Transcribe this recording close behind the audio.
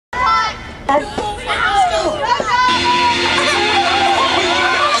Attention,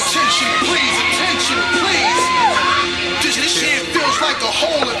 please. This shit feels like a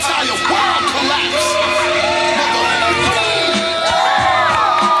whole entire world collapse.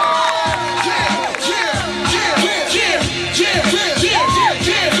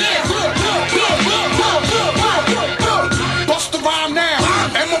 Bust the rhyme now,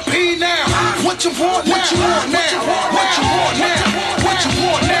 MOP now. What you want now? What you want now? What you want now? What you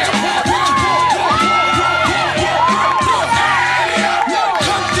want now?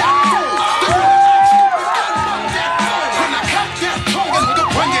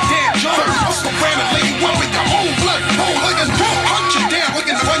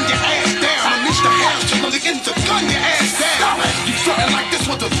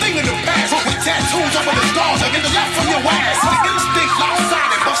 Tattoos over the stars, again the left from your ass. The instinct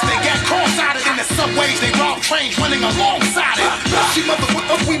lopsided, bust they got cross-sided in the subways. They rob trains running alongside it. See,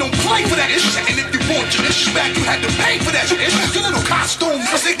 motherfucker, we don't play for that ish. And if you want your ish back, you had to pay for that ish. Your little costume,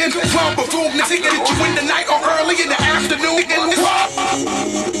 sitting in the club or room, now sitting at you in the night or early in the afternoon.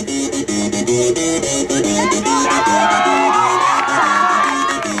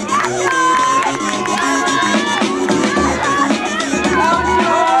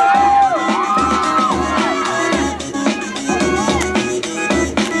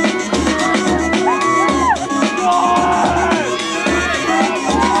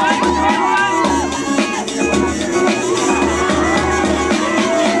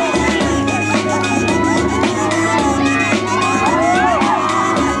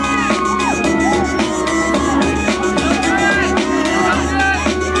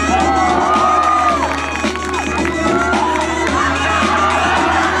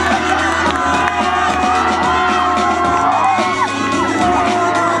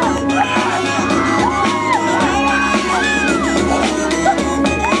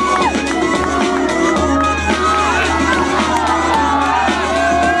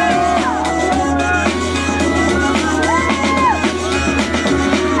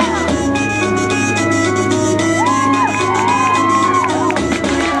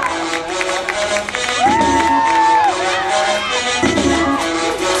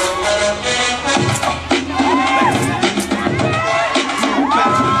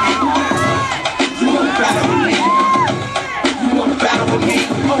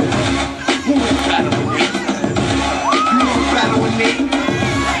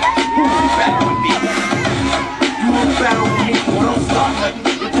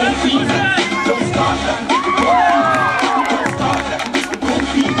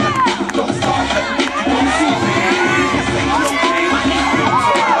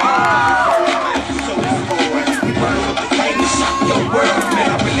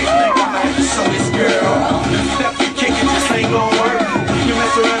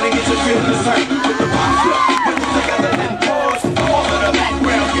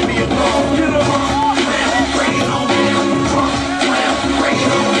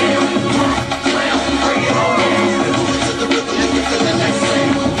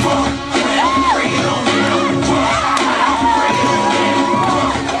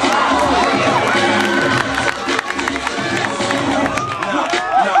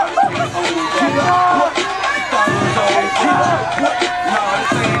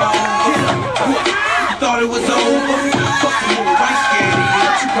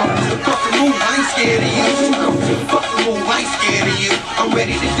 I'm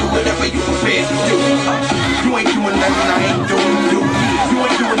ready to do whatever you prepared to do. You ain't doing nothing I ain't doing, do. You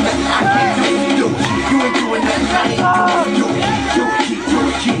ain't doing nothing I can't do, do. You ain't doing nothing I ain't doing, do. Do it, keep, do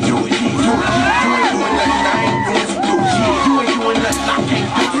it, keep, do it, keep, do it, keep. You ain't doing nothing I ain't doing, do. You ain't doing nothing I can't do,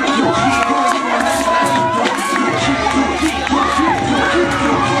 do. You ain't doing nothing I ain't doing, do. Do it, keep, do it, keep,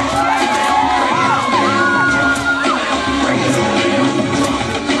 do it, keep, do it, keep. Bring it on in. Bring it on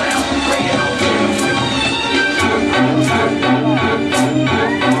in.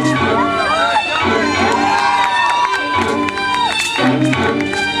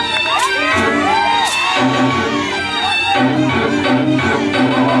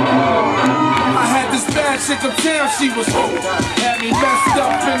 Chick uptown, she was old. Had me messed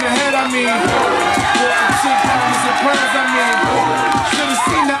up in the head, I mean. Bought the chick diamonds and pearls, I mean. Should've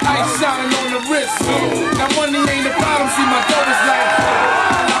seen the ice shining on the wrist. Now money ain't a problem, see my dough is like.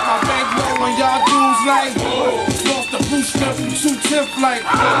 I got my bankroll on y'all dudes like. Lost the boost up from 2/10 like.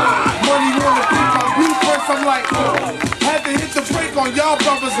 Money wanna keep my blue first, I'm like. Had to hit the brake on y'all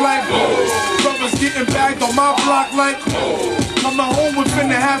brothers like. Brothers getting bagged on my block like. Coming home within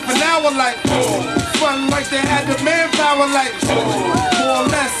a half an hour like. Fun like they had the manpower like. More or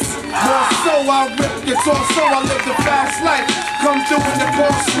less. More so, I rip your torso, I live the fast life. Come through in the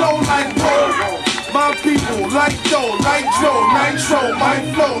ball slow like whoa. My people, like dough, nitro, nitro, my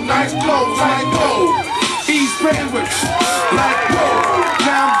flow, nice clothes,